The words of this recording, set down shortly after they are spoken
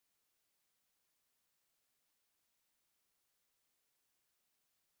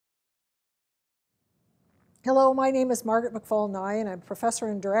Hello, my name is Margaret McFall-Ngai, and I'm professor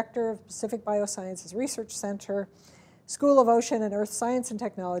and director of Pacific Biosciences Research Center, School of Ocean and Earth Science and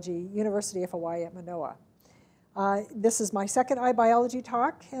Technology, University of Hawaii at Manoa. This is my second iBiology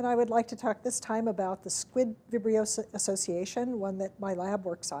talk, and I would like to talk this time about the Squid Vibrio Association, one that my lab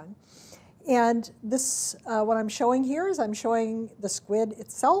works on. And this, what I'm showing here is I'm showing the squid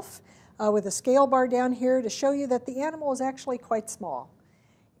itself with a scale bar down here to show you that the animal is actually quite small.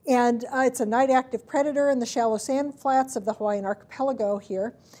 And it's a night-active predator in the shallow sand flats of the Hawaiian archipelago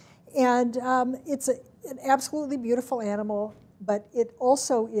here. And it's an absolutely beautiful animal, but it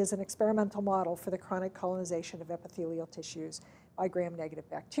also is an experimental model for the chronic colonization of epithelial tissues by gram-negative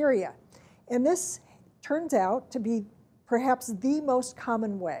bacteria. And this turns out to be perhaps the most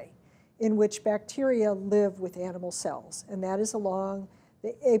common way in which bacteria live with animal cells, and that is along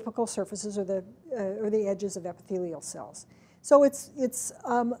the apical surfaces or the edges of epithelial cells. So it's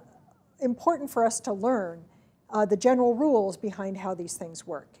important for us to learn the general rules behind how these things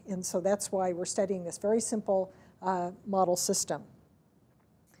work. And so that's why we're studying this very simple model system.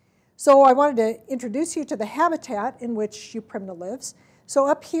 So I wanted to introduce you to the habitat in which Euprymna lives. So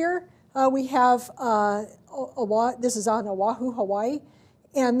up here we have, this is on Oahu, Hawaii.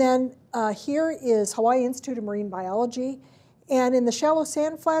 And then here is Hawaii Institute of Marine Biology. And in the shallow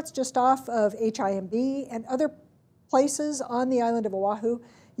sand flats just off of HIMB and other places on the island of Oahu,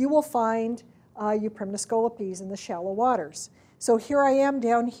 you will find Euprymna scolopes in the shallow waters. So here I am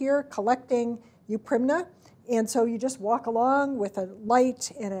down here collecting Euprymna, and so you just walk along with a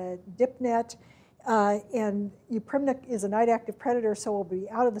light and a dip net, and Euprymna is a night-active predator, so it will be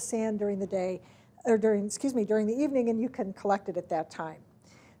out of the sand during the day, or during the evening, and you can collect it at that time.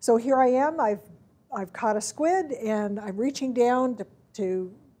 So here I am, I've caught a squid, and I'm reaching down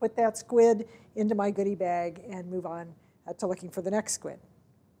to put that squid into my goodie bag and move on to looking for the next squid.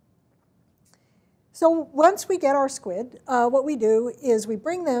 So once we get our squid, what we do is we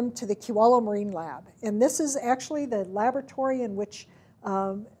bring them to the Kewalo Marine Lab. And this is actually the laboratory in which,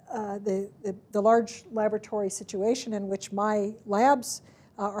 the large laboratory situation in which my labs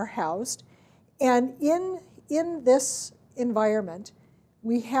are housed. And in this environment,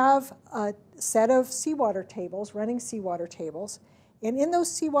 we have a set of seawater tables, running seawater tables. And in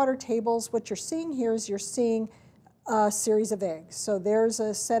those seawater tables, what you're seeing here is you're seeing a series of eggs. So there's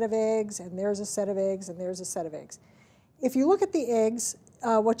a set of eggs, and there's a set of eggs, and there's a set of eggs. If you look at the eggs,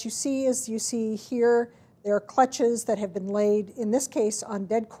 what you see is you see here there are clutches that have been laid, in this case, on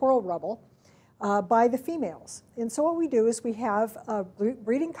dead coral rubble by the females. And so what we do is we have a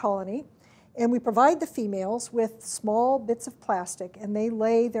breeding colony, and we provide the females with small bits of plastic, and they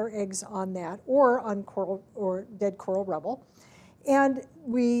lay their eggs on that or on coral or dead coral rubble. And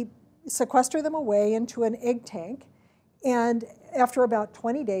we sequester them away into an egg tank. And after about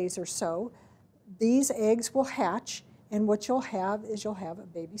 20 days or so, these eggs will hatch. And what you'll have is you'll have a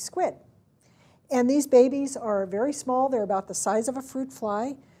baby squid. And these babies are very small. They're about the size of a fruit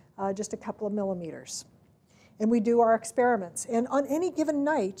fly, just a couple of millimeters. And we do our experiments. And on any given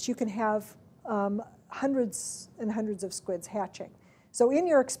night, you can have hundreds and hundreds of squids hatching. So in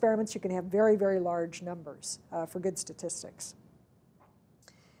your experiments, you can have very, very large numbers for good statistics.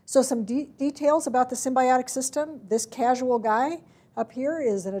 So some details about the symbiotic system. This casual guy up here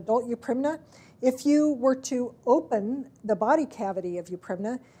is an adult Euprymna. If you were to open the body cavity of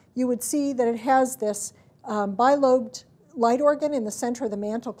Euprymna, you would see that it has this bilobed light organ in the center of the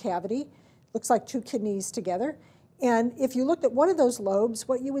mantle cavity. Looks like two kidneys together. And if you looked at one of those lobes,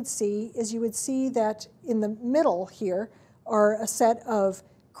 what you would see is you would see that in the middle here are a set of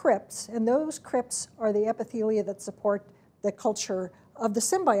crypts. And those crypts are the epithelia that support the culture of the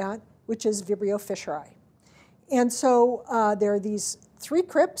symbiont, which is Vibrio Fischeri. And so there are these three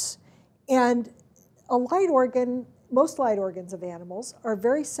crypts, and a light organ, most light organs of animals are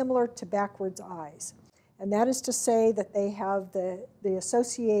very similar to backwards eyes. And that is to say that they have the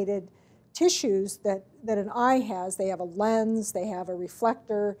associated tissues that an eye has. They have a lens, they have a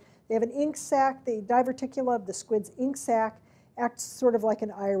reflector, they have an ink sac. The diverticula of the squid's ink sac acts sort of like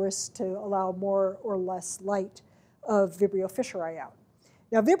an iris to allow more or less light of Vibrio Fischeri out.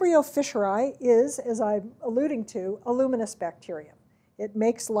 Now, Vibrio Fischeri is, as I'm alluding to, a luminous bacterium. It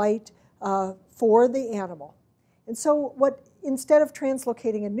makes light for the animal. And so instead of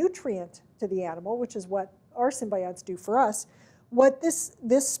translocating a nutrient to the animal, which is what our symbionts do for us, what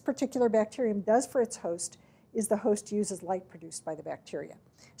this particular bacterium does for its host is the host uses light produced by the bacteria.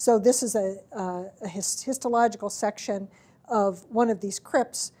 So this is a histological section of one of these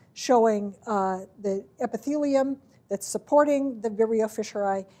crypts showing the epithelium that's supporting the Vibrio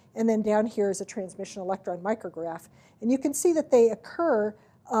Fischeri, and then down here is a transmission electron micrograph. And you can see that they occur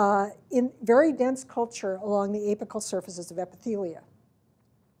in very dense culture along the apical surfaces of epithelia.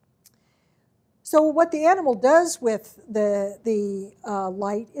 So what the animal does with the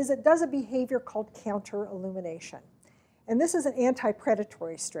light is it does a behavior called counter-illumination. And this is an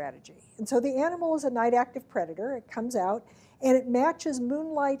anti-predatory strategy. And so the animal is a night-active predator. It comes out, and it matches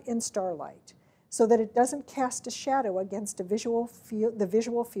moonlight and starlight so that it doesn't cast a shadow against the visual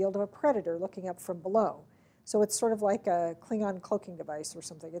field of a predator looking up from below. So it's sort of like a Klingon cloaking device or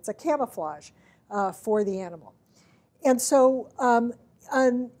something. It's a camouflage for the animal. And so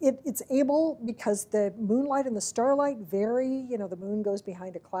it's able, because the moonlight and the starlight vary, the moon goes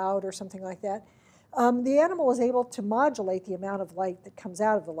behind a cloud or something like that, the animal is able to modulate the amount of light that comes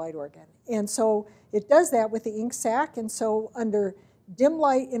out of the light organ. And so it does that with the ink sac, and so under dim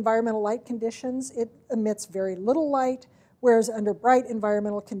light environmental light conditions, it emits very little light, whereas under bright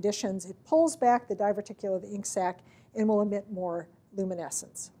environmental conditions, it pulls back the diverticula of the ink sac and will emit more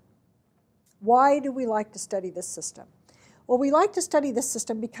luminescence. Why do we like to study this system? Well, we like to study this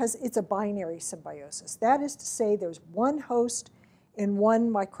system because it's a binary symbiosis. That is to say, there's one host and one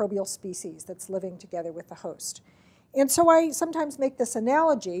microbial species that's living together with the host. And so I sometimes make this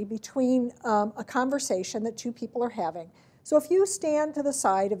analogy between a conversation that two people are having. So if you stand to the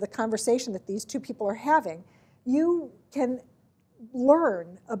side of the conversation that these two people are having, you can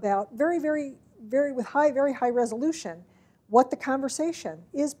learn about very high resolution what the conversation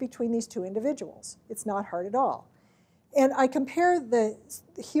is between these two individuals. It's not hard at all. And I compare the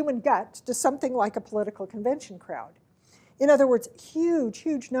human gut to something like a political convention crowd. In other words,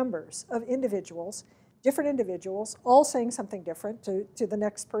 huge numbers of individuals, different individuals, all saying something different to the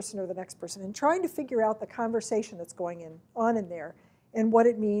next person or the next person, and trying to figure out the conversation that's going on in there and what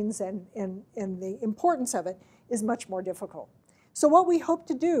it means and the importance of it is much more difficult. So what we hope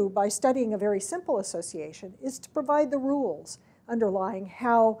to do by studying a very simple association is to provide the rules underlying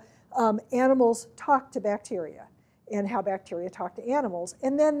how animals talk to bacteria and how bacteria talk to animals,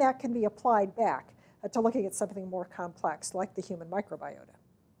 and then that can be applied back to looking at something more complex, like the human microbiota.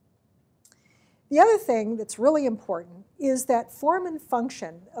 The other thing that's really important is that form and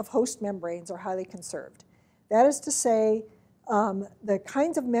function of host membranes are highly conserved. That is to say, the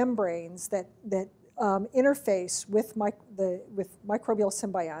kinds of membranes that interface with microbial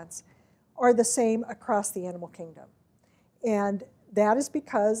symbionts are the same across the animal kingdom. And that is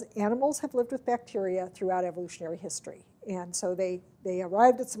because animals have lived with bacteria throughout evolutionary history. And so they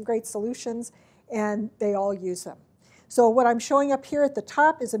arrived at some great solutions, and they all use them. So what I'm showing up here at the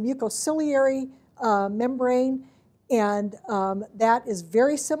top is a mucociliary membrane, and that is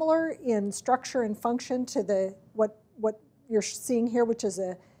very similar in structure and function to what you're seeing here, which is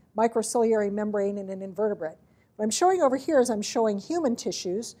a microciliary membrane in an invertebrate. What I'm showing over here is I'm showing human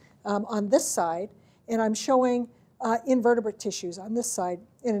tissues on this side, and I'm showing invertebrate tissues on this side.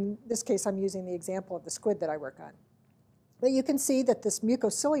 And in this case, I'm using the example of the squid that I work on. But you can see that this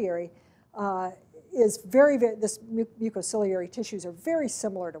mucociliary mucociliary tissues are very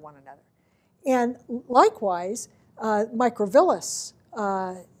similar to one another. And likewise, microvillus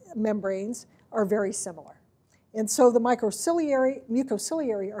membranes are very similar. And so the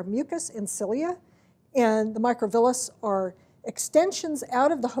mucociliary are mucus and cilia, and the microvillus are extensions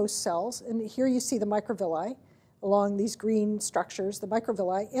out of the host cells. And here you see the microvilli along these green structures, the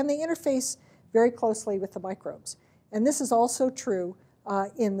microvilli, and they interface very closely with the microbes. And this is also true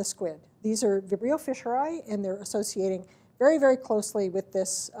in the squid. These are Vibrio Fischeri, and they're associating very closely with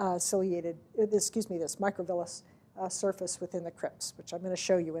this this microvillus surface within the crypts, which I'm going to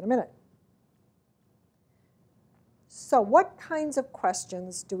show you in a minute. So what kinds of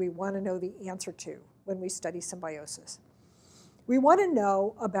questions do we want to know the answer to when we study symbiosis? We want to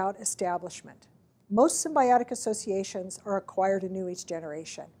know about establishment. Most symbiotic associations are acquired anew each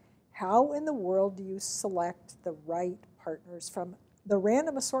generation. How in the world do you select the right partners from the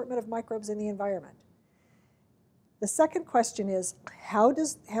random assortment of microbes in the environment? The second question is, how do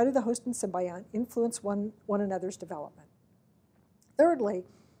the host and symbiont influence one another's development? Thirdly,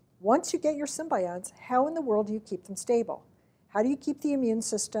 once you get your symbionts, how in the world do you keep them stable? How do you keep the immune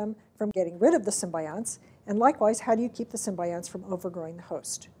system from getting rid of the symbionts? And likewise, how do you keep the symbionts from overgrowing the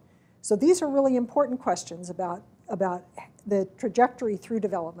host? So these are really important questions about the trajectory through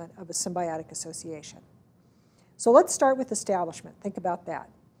development of a symbiotic association. So let's start with establishment. Think about that.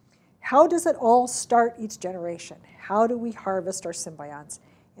 How does it all start each generation? How do we harvest our symbionts?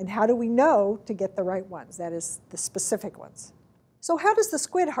 And how do we know to get the right ones, that is, the specific ones? So how does the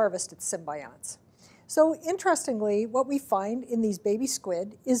squid harvest its symbionts? So interestingly, what we find in these baby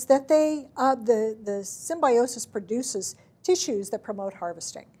squid is that the symbiosis produces tissues that promote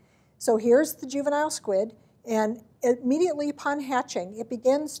harvesting. So here's the juvenile squid. And immediately upon hatching, it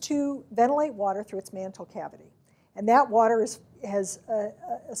begins to ventilate water through its mantle cavity. And that water has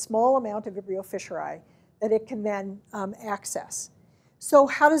a small amount of Vibrio Fischeri that it can then access. So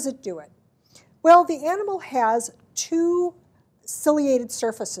how does it do it? Well, the animal has two ciliated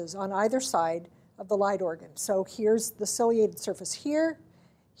surfaces on either side of the light organ. So here's the ciliated surface here,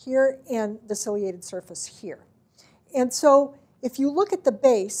 and the ciliated surface here. And so if you look at the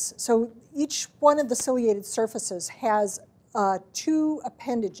base, so each one of the ciliated surfaces has two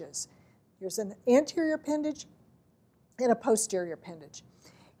appendages. Here's an anterior appendage and a posterior appendage.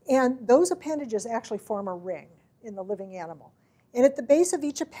 And those appendages actually form a ring in the living animal. And at the base of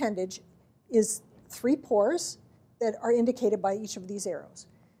each appendage is 3 pores that are indicated by each of these arrows.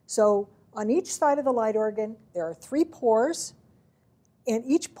 So on each side of the light organ, there are 3 pores, and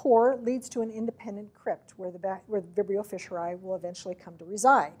each pore leads to an independent crypt where the Vibrio Fischeri will eventually come to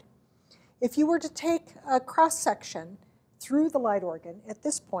reside. If you were to take a cross-section through the light organ at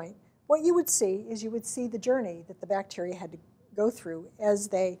this point, what you would see is you would see the journey that the bacteria had to go through as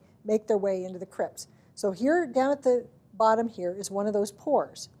they make their way into the crypts. So here, down at the bottom here, is one of those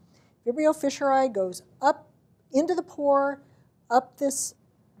pores. Vibrio Fischeri goes up into the pore, up this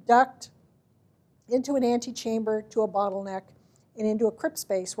duct, into an antechamber, to a bottleneck, and into a crypt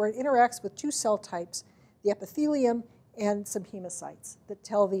space where it interacts with 2 cell types, the epithelium and some hemocytes that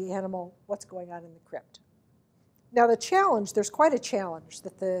tell the animal what's going on in the crypt. Now the challenge, there's quite a challenge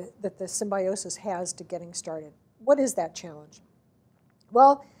that the symbiosis has to getting started. What is that challenge?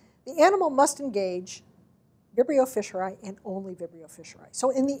 Well, the animal must engage Vibrio Fischeri and only Vibrio Fischeri. So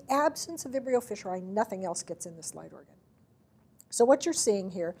in the absence of Vibrio Fischeri, nothing else gets in this light organ. So what you're seeing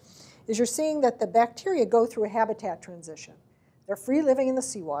here is you're seeing that the bacteria go through a habitat transition. They're free living in the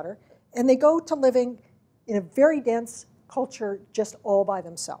seawater, and they go to living in a very dense culture just all by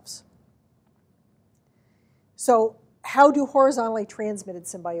themselves. So how do horizontally transmitted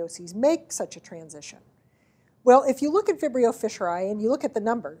symbioses make such a transition? Well, if you look at Vibrio Fischeri and you look at the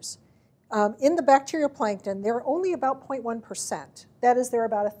numbers, in the bacterial plankton, they're only about 0.1%. That is, they're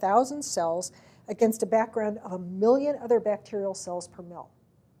about 1,000 cells against a background of 1 million other bacterial cells per mil.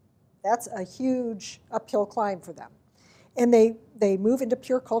 That's a huge uphill climb for them. And they move into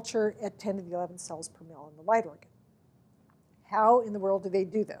pure culture at 10 to the 11 cells per mil in the light organ. How in the world do they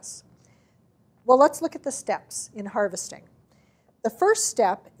do this? Well, let's look at the steps in harvesting. The first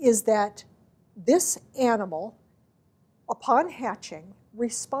step is that this animal, upon hatching,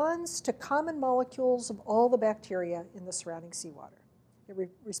 responds to common molecules of all the bacteria in the surrounding seawater. It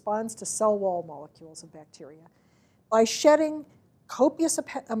responds to cell wall molecules of bacteria by shedding copious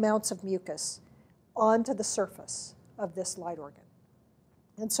amounts of mucus onto the surface of this light organ.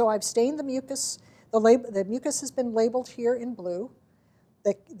 And so I've stained the mucus. The mucus has been labeled here in blue.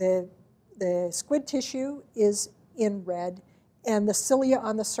 The squid tissue is in red, and the cilia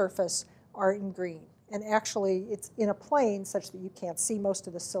on the surface are in green. And actually, it's in a plane such that you can't see most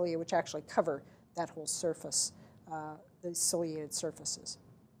of the cilia, which actually cover that whole surface, the ciliated surfaces.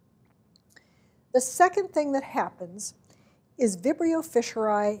 The second thing that happens is Vibrio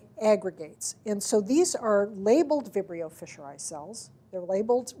Fischeri aggregates. And so these are labeled Vibrio Fischeri cells. They're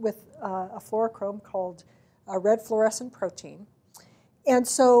labeled with a fluorochrome called red fluorescent protein. And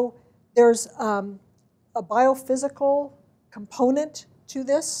so there's a biophysical component to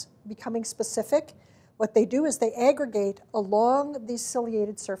this becoming specific. What they do is they aggregate along these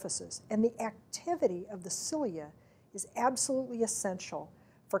ciliated surfaces, and the activity of the cilia is absolutely essential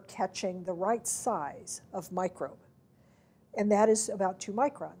for catching the right size of microbe. And that is about 2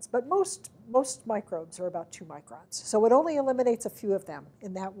 microns. But most microbes are about 2 microns. So it only eliminates a few of them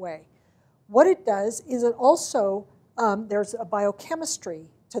in that way. What it does is it also, there's a biochemistry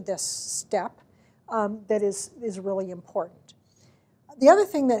to this step that is really important. The other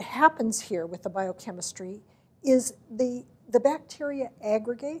thing that happens here with the biochemistry is the bacteria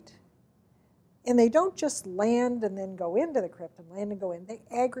aggregate, and they don't just land and then go into the crypt and land and go in. They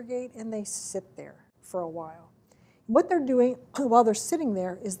aggregate and they sit there for a while. And what they're doing while they're sitting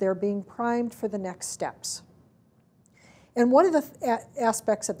there is they're being primed for the next steps. And one of the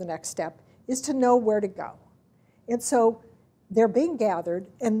aspects of the next step is to know where to go. And so they're being gathered,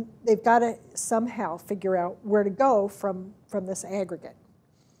 and they've got to somehow figure out where to go from this aggregate.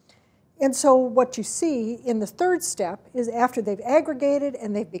 And so what you see in the third step is after they've aggregated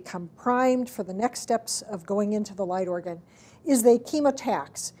and they've become primed for the next steps of going into the light organ, is they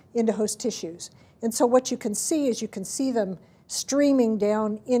chemotax into host tissues. And so what you can see is you can see them streaming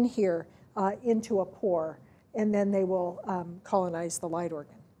down in here into a pore, and then they will colonize the light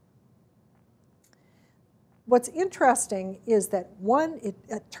organ. What's interesting is that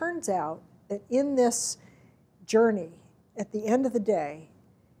it turns out that in this journey, at the end of the day,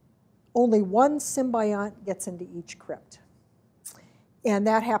 only one symbiont gets into each crypt. And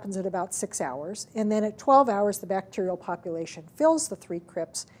that happens at about 6 hours. And then at 12 hours, the bacterial population fills the 3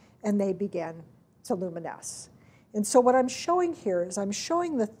 crypts, and they begin to luminesce. And so what I'm showing here is I'm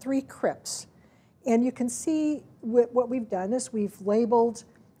showing the 3 crypts. And you can see what we've done is we've labeled,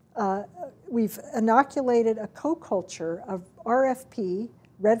 we've inoculated a co-culture of RFP,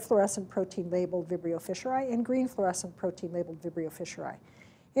 red fluorescent protein labeled Vibrio Fischeri, and green fluorescent protein labeled Vibrio Fischeri.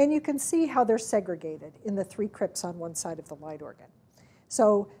 And you can see how they're segregated in the 3 crypts on one side of the light organ.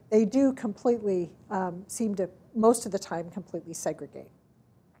 So they do completely seem to, most of the time, completely segregate,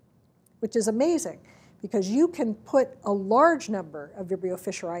 which is amazing because you can put a large number of Vibrio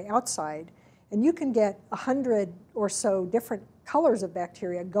Fischeri outside and you can get 100 or so different colors of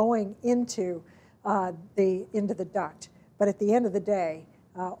bacteria going into the duct. But at the end of the day,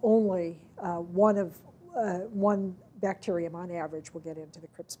 only one bacterium on average will get into the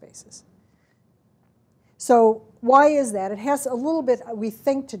crypt spaces. So why is that? It has a little bit, we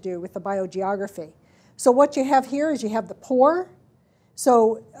think, to do with the biogeography. So what you have here is you have the pore.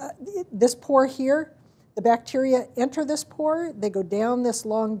 So this pore here, the bacteria enter this pore. They go down this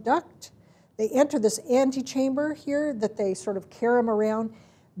long duct. They enter this antechamber here that they sort of carry them around.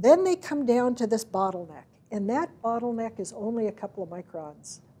 Then they come down to this bottleneck. And that bottleneck is only a couple of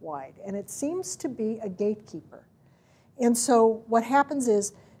microns wide. And it seems to be a gatekeeper. And so what happens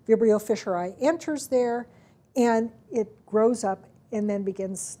is Vibrio Fischeri enters there, and it grows up and then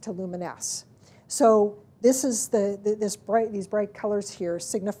begins to luminesce. So this is these bright colors here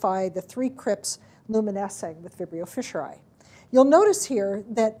signify the 3 crypts luminescing with Vibrio Fischeri. You'll notice here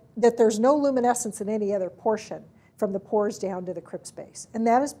that there's no luminescence in any other portion from the pores down to the crypt space. And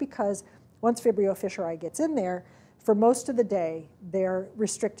that is because once Vibrio Fischeri gets in there, for most of the day, they're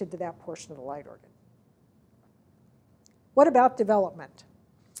restricted to that portion of the light organ. What about development?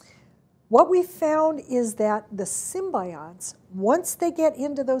 What we found is that the symbionts, once they get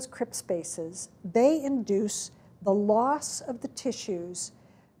into those crypt spaces, they induce the loss of the tissues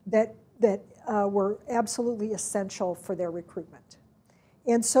that were absolutely essential for their recruitment.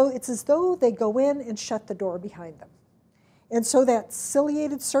 And so it's as though they go in and shut the door behind them. And so that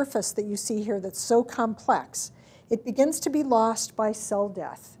ciliated surface that you see here that's so complex, it begins to be lost by cell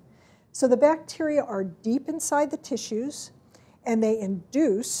death. So the bacteria are deep inside the tissues, and they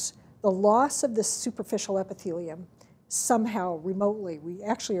induce the loss of this superficial epithelium somehow remotely. We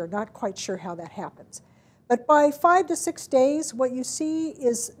actually are not quite sure how that happens. But by 5 to 6 days, what you see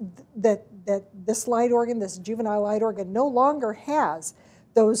is that this light organ, this juvenile light organ, no longer has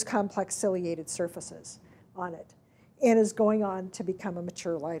those complex ciliated surfaces on it and is going on to become a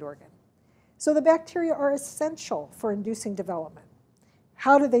mature light organ. So the bacteria are essential for inducing development.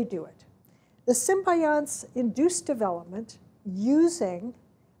 How do they do it? The symbionts induce development using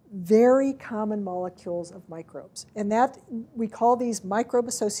very common molecules of microbes. And that, we call these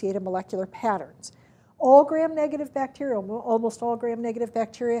microbe-associated molecular patterns. All gram-negative bacteria, almost all gram-negative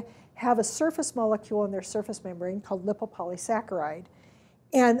bacteria, have a surface molecule in their surface membrane called lipopolysaccharide.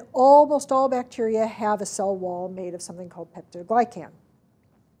 And almost all bacteria have a cell wall made of something called peptidoglycan.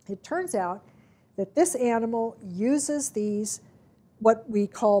 It turns out that this animal uses these, what we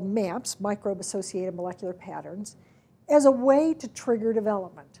call MAMPs, microbe-associated molecular patterns, as a way to trigger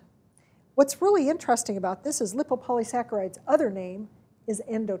development. What's really interesting about this is lipopolysaccharide's other name is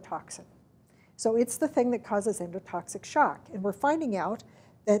endotoxin. So it's the thing that causes endotoxic shock. And we're finding out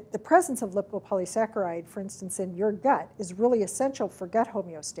that the presence of lipopolysaccharide, for instance, in your gut is really essential for gut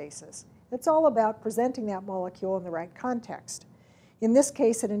homeostasis. It's all about presenting that molecule in the right context. In this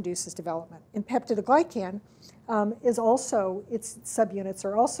case, it induces development. And peptidoglycan is also, its subunits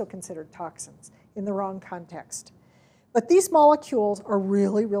are also considered toxins in the wrong context. But these molecules are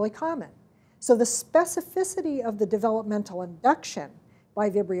really, really common. So the specificity of the developmental induction by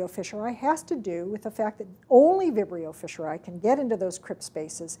Vibrio Fischeri has to do with the fact that only Vibrio Fischeri can get into those crypt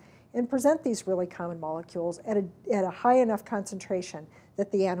spaces and present these really common molecules at a high enough concentration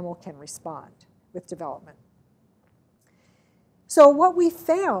that the animal can respond with development. So what we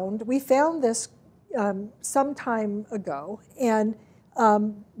found this some time ago, and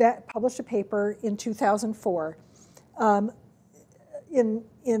that published a paper in 2004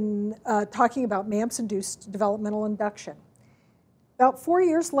 in talking about MAMPS-induced developmental induction. About 4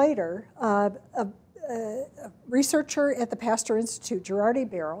 years later, a researcher at the Pasteur Institute, Gerard A.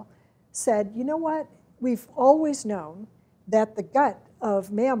 Barrel, said, you know what? We've always known that the gut of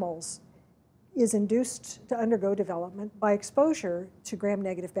mammals is induced to undergo development by exposure to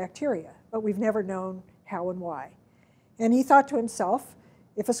gram-negative bacteria, but we've never known how and why. And he thought to himself,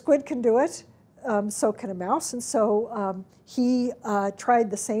 if a squid can do it, so can a mouse. And so he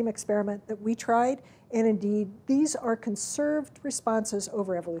tried the same experiment that we tried. And indeed, these are conserved responses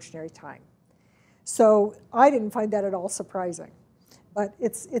over evolutionary time. So I didn't find that at all surprising. But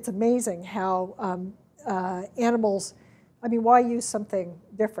it's amazing how animals, I mean, why use something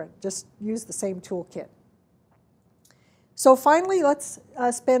different? Just use the same toolkit. So finally, let's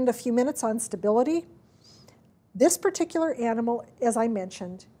spend a few minutes on stability. This particular animal, as I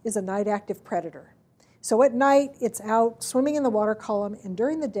mentioned, is a night active predator. So at night, it's out swimming in the water column, and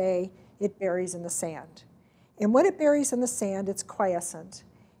during the day, it buries in the sand. And when it buries in the sand, it's quiescent.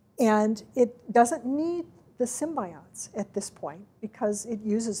 And it doesn't need the symbionts at this point because it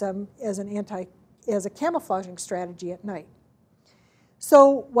uses them as a camouflaging strategy at night.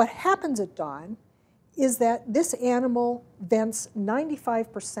 So what happens at dawn is that this animal vents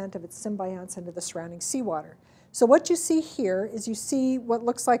 95% of its symbionts into the surrounding seawater. So what you see here is you see what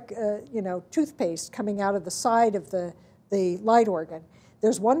looks like toothpaste coming out of the side of the light organ.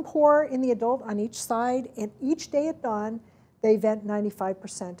 There's one pore in the adult on each side, and each day at dawn, they vent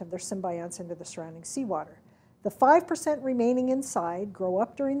 95% of their symbionts into the surrounding seawater. The 5% remaining inside grow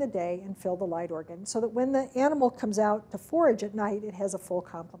up during the day and fill the light organ so that when the animal comes out to forage at night, it has a full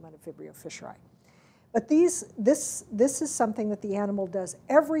complement of Vibrio Fischeri. But this is something that the animal does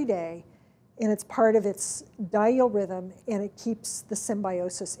every day, and it's part of its diel rhythm, and it keeps the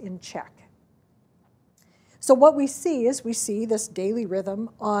symbiosis in check. So what we see is this daily rhythm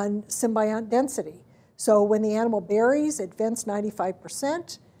on symbiont density. So when the animal buries, it vents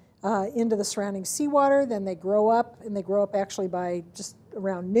 95% into the surrounding seawater. Then they grow up, and they grow up actually by just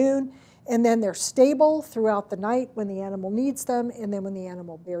around noon. And then they're stable throughout the night when the animal needs them. And then when the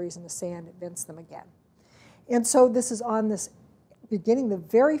animal buries in the sand, it vents them again. And so this is on this beginning the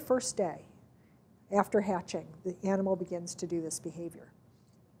very first day after hatching, the animal begins to do this behavior.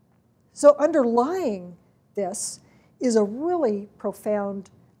 So underlying this is a really profound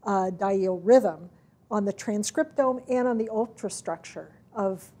diel rhythm on the transcriptome and on the ultrastructure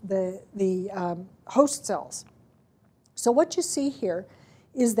of the host cells. So what you see here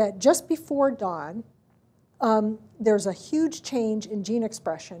is that just before dawn, there's a huge change in gene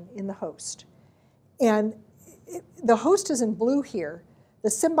expression in the host. And the host is in blue here. The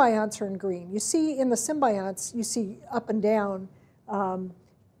symbionts are in green. You see in the symbionts, you see up and down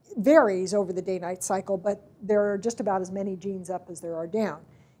varies over the day-night cycle, but there are just about as many genes up as there are down.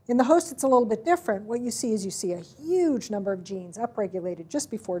 In the host, it's a little bit different. What you see is you see a huge number of genes upregulated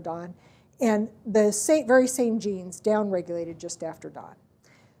just before dawn, and the very same genes downregulated just after dawn.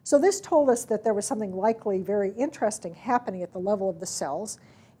 So this told us that there was something likely very interesting happening at the level of the cells,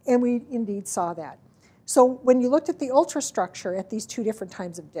 and we indeed saw that. So when you looked at the ultrastructure at these two different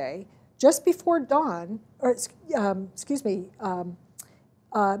times of day, just before dawn, or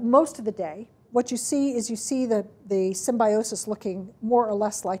most of the day, what you see is you see the symbiosis looking more or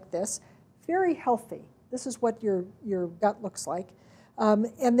less like this, very healthy. This is what your gut looks like.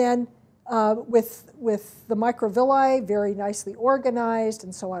 And then with the microvilli very nicely organized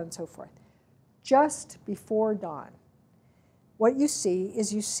and so on and so forth. Just before dawn, what you see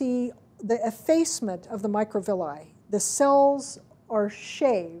is you see the effacement of the microvilli. The cells are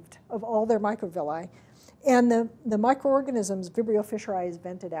shaved of all their microvilli, and the microorganisms, Vibrio Fischeri, is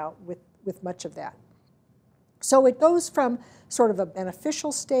vented out with much of that. So it goes from sort of a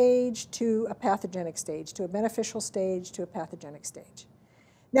beneficial stage to a pathogenic stage, to a beneficial stage to a pathogenic stage.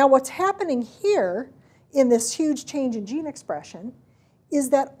 Now what's happening here in this huge change in gene expression is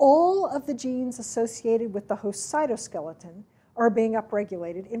that all of the genes associated with the host cytoskeleton are being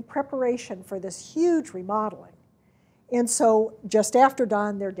upregulated in preparation for this huge remodeling. And so just after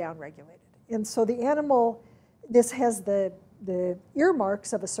dawn, they're downregulated. And so the animal, this has the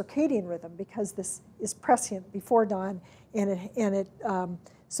earmarks of a circadian rhythm because this is prescient before dawn,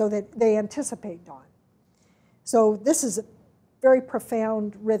 so that they anticipate dawn. So this is a very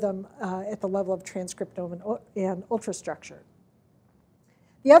profound rhythm at the level of transcriptome and ultrastructure.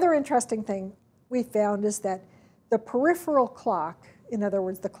 The other interesting thing we found is that the peripheral clock, in other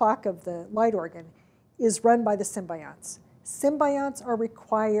words, the clock of the light organ, is run by the symbionts. Symbionts are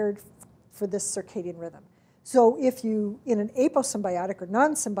required for this circadian rhythm. So if you, in an aposymbiotic or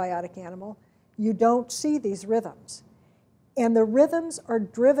non-symbiotic animal, you don't see these rhythms. And the rhythms are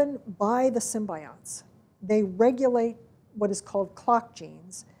driven by the symbionts. They regulate what is called clock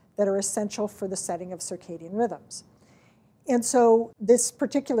genes that are essential for the setting of circadian rhythms. And so these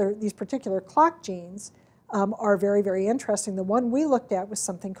particular clock genes are very, very interesting. The one we looked at was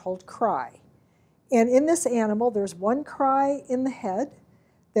something called cry. And in this animal, there's one cry in the head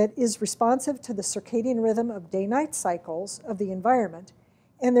that is responsive to the circadian rhythm of day-night cycles of the environment.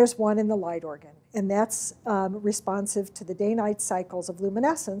 and there's one in the light organ. And that's responsive to the day-night cycles of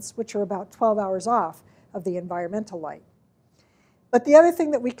luminescence, which are about 12 hours off of the environmental light. But the other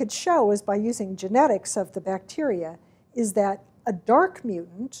thing that we could show is by using genetics of the bacteria is that a dark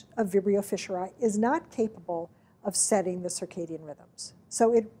mutant of Vibrio Fischeri is not capable of setting the circadian rhythms.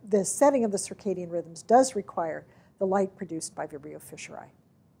 So the setting of the circadian rhythms does require the light produced by Vibrio Fischeri.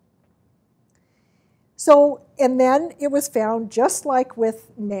 So, and then it was found, just like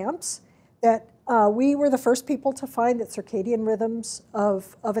with NAMPs, that we were the first people to find that circadian rhythms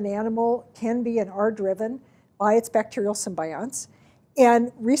of an animal can be and are driven by its bacterial symbionts.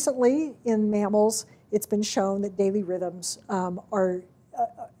 And recently, in mammals, it's been shown that daily rhythms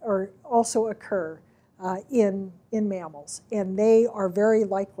also occur in mammals. And they are very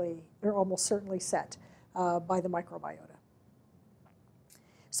likely, or almost certainly set by the microbiota.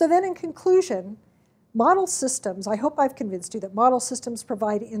 So then in conclusion, model systems, I hope I've convinced you that model systems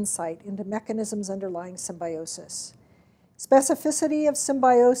provide insight into mechanisms underlying symbiosis. Specificity of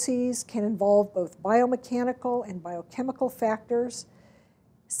symbioses can involve both biomechanical and biochemical factors.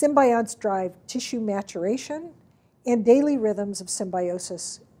 Symbionts drive tissue maturation, and daily rhythms of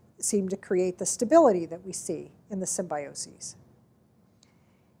symbiosis seem to create the stability that we see in the symbioses.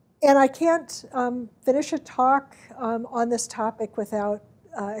 And I can't finish a talk on this topic without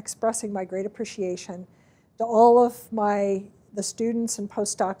expressing my great appreciation to all of the students and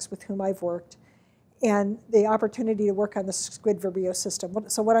postdocs with whom I've worked, and the opportunity to work on the Squid Vibrio system.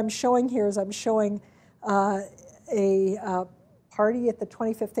 So what I'm showing here is I'm showing a party at the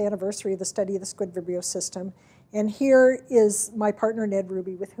 25th anniversary of the study of the Squid Vibrio system. And here is my partner, Ned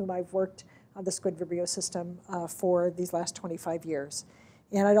Ruby, with whom I've worked on the Squid Vibrio system for these last 25 years.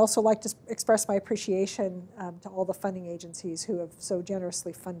 And I'd also like to express my appreciation to all the funding agencies who have so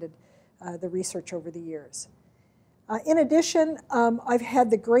generously funded the research over the years. In addition, I've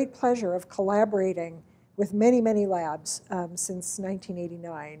had the great pleasure of collaborating with many, many labs since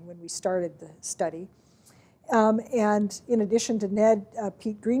 1989 when we started the study. And in addition to Ned,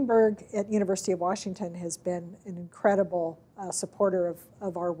 Pete Greenberg at University of Washington has been an incredible supporter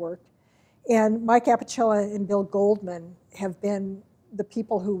of our work. And Mike Apicella and Bill Goldman have been the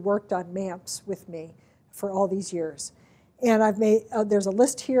people who worked on MAMPs with me for all these years. And I've made, there's a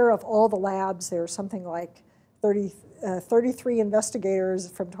list here of all the labs. There's something like 33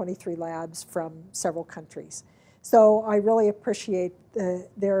 investigators from 23 labs from several countries. So I really appreciate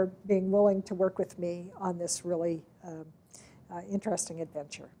their being willing to work with me on this really interesting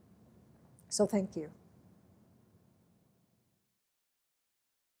adventure. So thank you.